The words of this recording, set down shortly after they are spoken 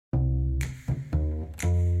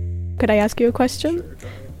Could I ask you a question?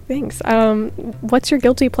 Thanks. What's your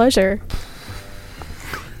guilty pleasure?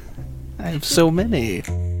 I have so many.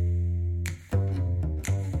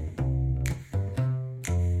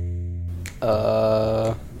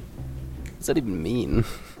 What's that even mean?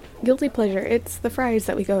 Guilty pleasure, it's the fries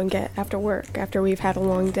that we go and get after work, after we've had a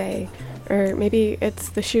long day. Or maybe it's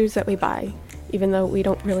the shoes that we buy, even though we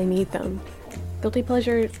don't really need them. Guilty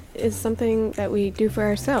pleasure is something that we do for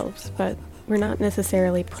ourselves, but we're not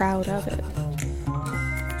necessarily proud of it.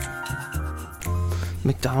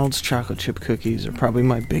 McDonald's chocolate chip cookies are probably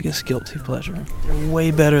my biggest guilty pleasure. They're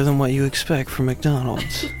way better than what you expect from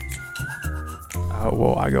McDonald's.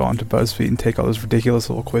 Well, I go onto BuzzFeed and take all those ridiculous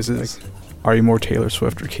little quizzes. Like, are you more Taylor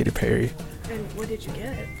Swift or Katy Perry? And what did you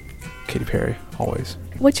get? Katy Perry, always.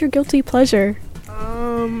 What's your guilty pleasure?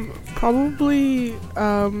 Probably,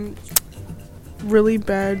 really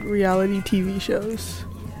bad reality TV shows.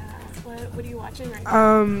 What are you watching right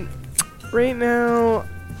now? Right now,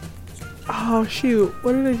 oh shoot,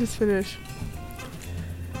 what did I just finish?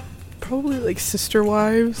 Probably like Sister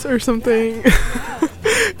Wives or something.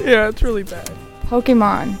 Yeah, it's really bad.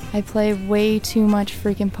 Pokemon. I play way too much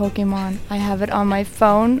freaking Pokemon. I have it on my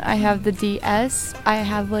phone. I have the DS. I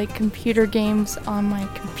have like computer games on my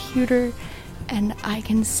computer. And I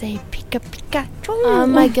can say Pika Pikachu.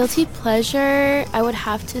 My guilty pleasure, I would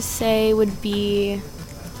have to say, would be...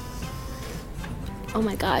 Oh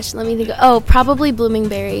my gosh, let me think. Probably Blooming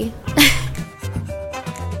Berry.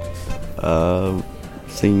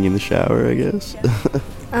 Singing in the shower, I guess.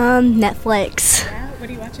 Netflix. What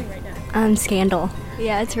are you watching right now? Scandal.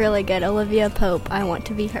 Yeah, it's really good. Olivia Pope. I want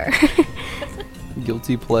to be her.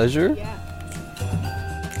 Guilty pleasure? Yeah.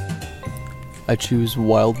 I choose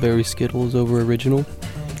wild berry Skittles over original.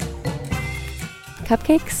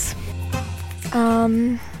 Cupcakes.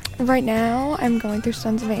 Right now I'm going through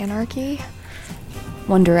Sons of Anarchy.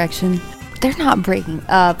 One Direction. They're not breaking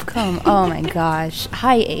up. Oh my gosh.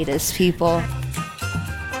 Hiatus, people.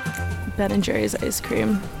 Ben & Jerry's ice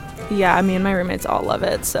cream. Yeah, me and my roommates all love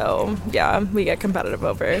it, so yeah, we get competitive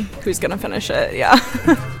over who's gonna finish it, yeah.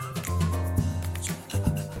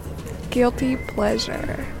 Guilty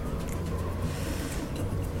pleasure.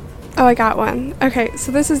 Oh, I got one. Okay,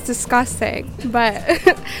 so this is disgusting, but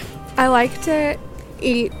I like to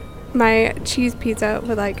eat my cheese pizza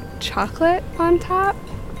with like chocolate on top.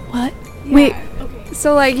 What? Yeah. Wait,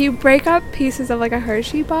 so like you break up pieces of like a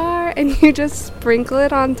Hershey bar and you just sprinkle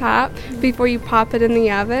it on top before you pop it in the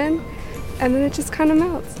oven, and then it just kind of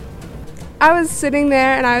melts. I was sitting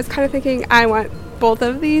there and I was kind of thinking I want both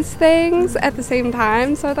of these things at the same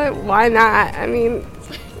time, so I thought, why not? I mean,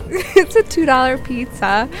 it's a $2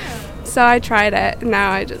 pizza. So I tried it, and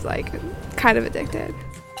now I just like kind of addicted.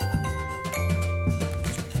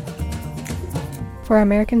 For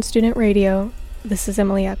American Student Radio, this is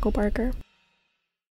Emily Eckelbarger.